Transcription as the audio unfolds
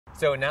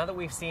So now that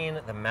we've seen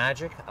the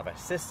magic of a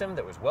system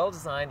that was well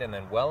designed and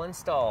then well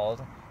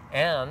installed,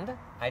 and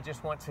I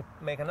just want to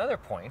make another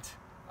point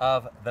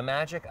of the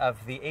magic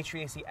of the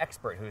HVAC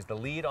expert who is the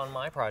lead on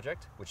my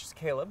project, which is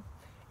Kaleb.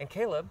 And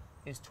Kaleb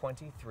is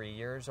 23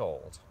 years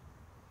old.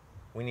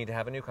 We need to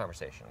have a new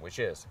conversation, which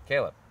is,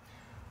 Kaleb,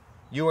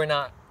 you were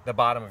not the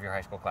bottom of your high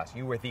school class.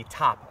 You were the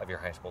top of your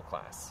high school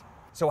class.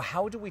 So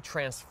how do we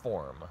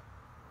transform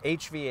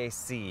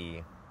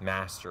HVAC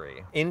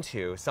mastery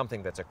into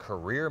something that's a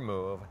career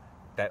move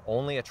that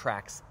only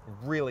attracts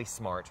really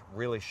smart,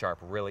 really sharp,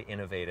 really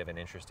innovative and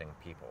interesting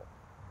people?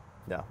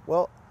 Yeah,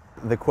 well,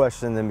 the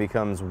question then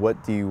becomes,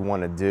 what do you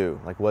want to do?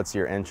 Like, what's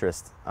your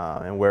interest,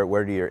 and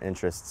where do your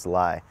interests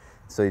lie?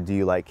 So do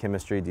you like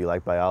chemistry? Do you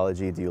like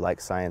biology? Do you like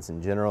science in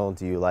general?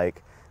 Do you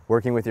like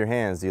working with your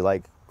hands? Do you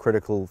like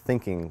critical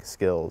thinking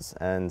skills?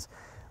 And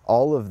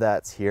all of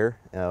that's here,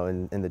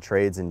 in the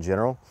trades in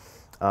general,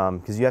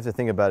 because you have to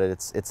think about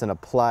it, it's an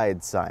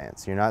applied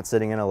science. You're not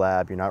sitting in a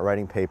lab, you're not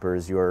writing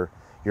papers, you're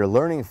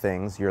learning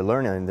things,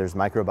 there's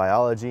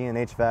microbiology in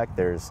HVAC,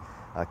 there's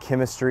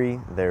chemistry,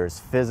 there's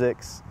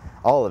physics,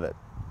 all of it.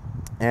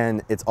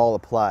 And it's all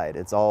applied.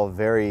 It's all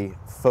very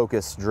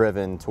focus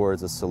driven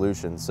towards a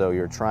solution. So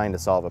you're trying to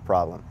solve a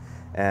problem.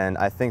 And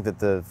I think that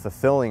the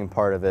fulfilling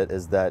part of it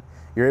is that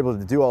you're able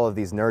to do all of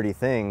these nerdy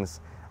things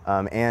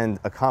and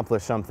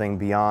accomplish something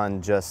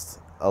beyond just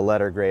a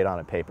letter grade on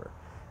a paper.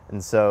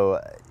 And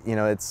so,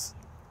 it's,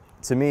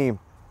 to me,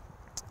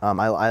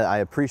 I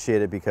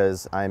appreciate it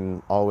because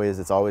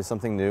it's always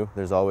something new.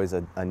 There's always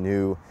a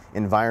new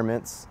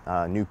environment,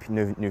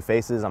 new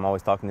faces. I'm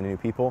always talking to new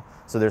people.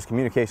 So there's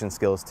communication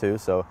skills too.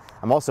 So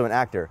I'm also an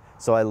actor.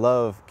 So I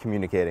love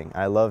communicating.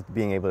 I love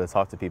being able to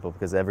talk to people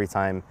because every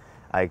time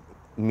I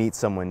meet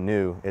someone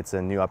new, it's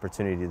a new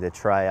opportunity to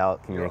try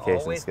out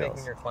communication skills. You're always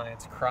making your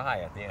clients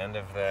cry at the end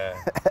of the...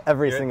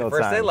 Every single time.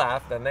 First they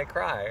laugh, then they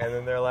cry, and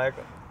then they're like,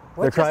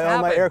 what they're just crying,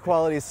 happened? Oh, my air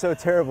quality is so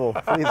terrible.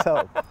 Please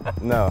help.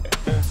 No.